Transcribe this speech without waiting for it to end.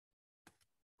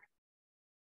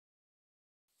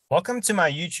Welcome to my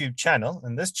YouTube channel,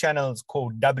 and this channel is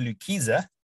called W Kiza.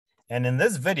 And in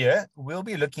this video, we'll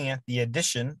be looking at the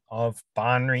addition of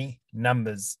binary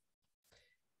numbers.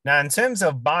 Now, in terms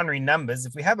of binary numbers,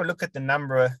 if we have a look at the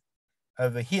number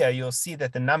over here, you'll see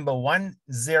that the number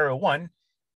 101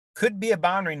 could be a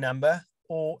binary number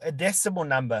or a decimal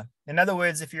number. In other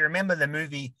words, if you remember the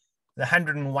movie The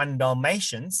 101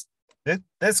 Dalmatians,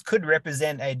 this could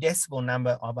represent a decimal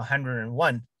number of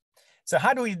 101. So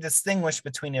how do we distinguish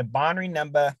between a binary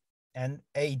number and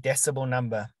a decimal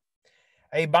number?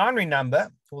 A binary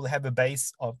number will have a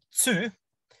base of 2,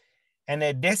 and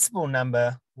a decimal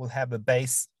number will have a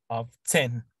base of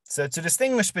 10. So to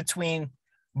distinguish between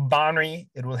binary,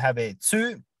 it will have a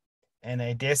 2, and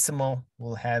a decimal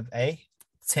will have a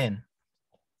 10.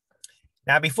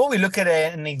 Now, before we look at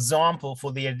an example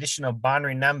for the addition of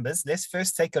binary numbers, let's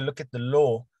first take a look at the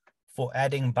law for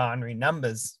adding binary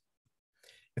numbers.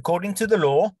 According to the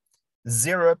law,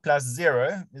 0 plus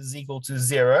 0 is equal to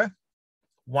 0,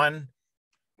 1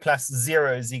 plus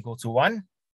 0 is equal to 1,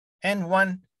 and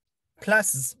 1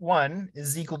 plus 1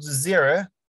 is equal to 0.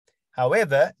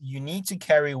 However, you need to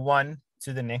carry 1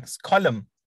 to the next column.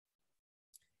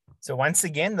 So once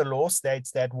again, the law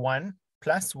states that 1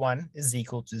 plus 1 is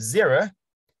equal to 0,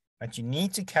 but you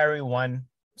need to carry 1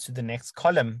 to the next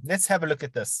column. Let's have a look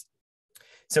at this.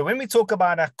 So when we talk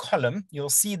about our column, you'll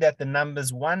see that the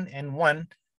numbers 1 and 1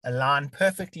 align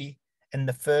perfectly in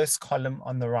the first column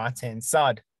on the right-hand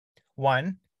side.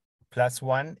 1 plus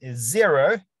 1 is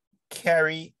 0,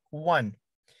 carry 1.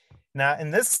 Now,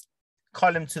 in this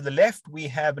column to the left, we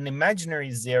have an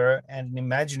imaginary 0 and an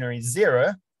imaginary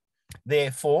 0.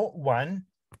 Therefore, 1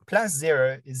 plus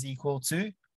 0 is equal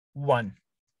to 1.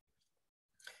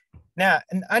 Now,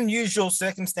 in unusual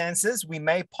circumstances, we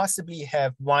may possibly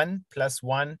have 1 plus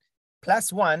 1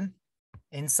 plus 1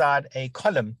 inside a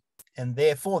column, and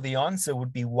therefore the answer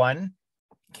would be 1,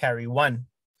 carry 1.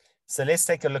 So let's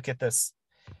take a look at this.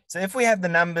 So if we have the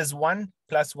numbers 1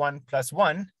 plus 1 plus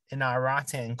 1 in our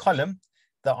right-hand column,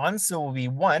 the answer will be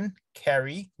 1,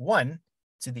 carry 1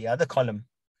 to the other column.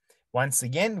 Once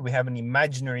again, we have an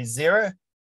imaginary 0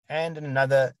 and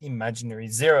another imaginary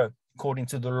 0. According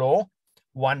to the law,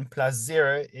 1 plus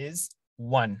 0 is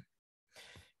 1.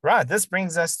 Right, this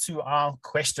brings us to our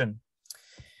question.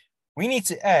 We need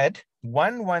to add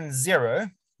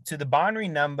 110 to the binary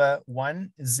number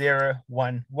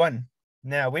 1011.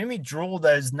 Now, when we draw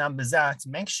those numbers out,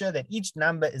 make sure that each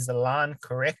number is aligned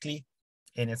correctly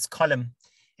in its column.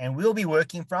 And we'll be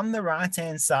working from the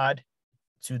right-hand side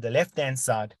to the left-hand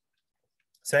side.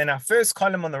 So in our first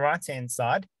column on the right-hand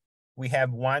side, we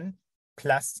have 1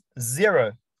 plus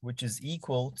 0, which is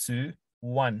equal to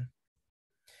 1.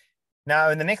 Now,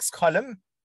 in the next column,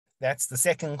 that's the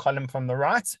second column from the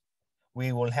right,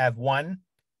 we will have 1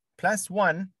 plus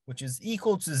 1, which is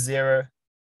equal to 0,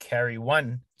 carry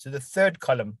 1 to the third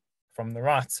column from the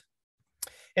right.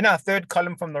 In our third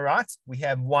column from the right, we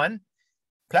have 1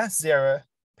 plus 0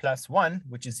 plus 1,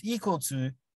 which is equal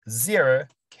to 0,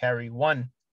 carry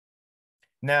 1.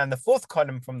 Now, in the fourth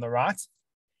column from the right,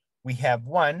 we have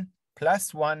 1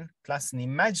 plus 1 plus an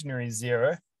imaginary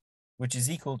 0, which is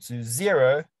equal to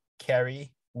 0,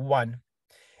 carry 1.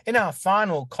 In our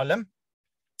final column,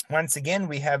 once again,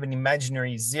 we have an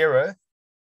imaginary 0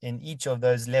 in each of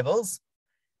those levels.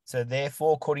 So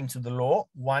therefore, according to the law,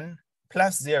 1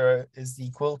 plus 0 is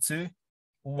equal to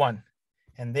 1.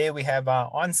 And there we have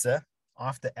our answer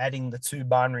after adding the two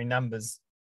binary numbers.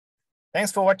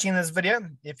 Thanks for watching this video.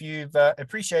 If you've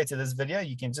appreciated this video,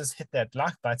 you can just hit that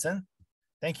like button.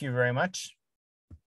 Thank you very much.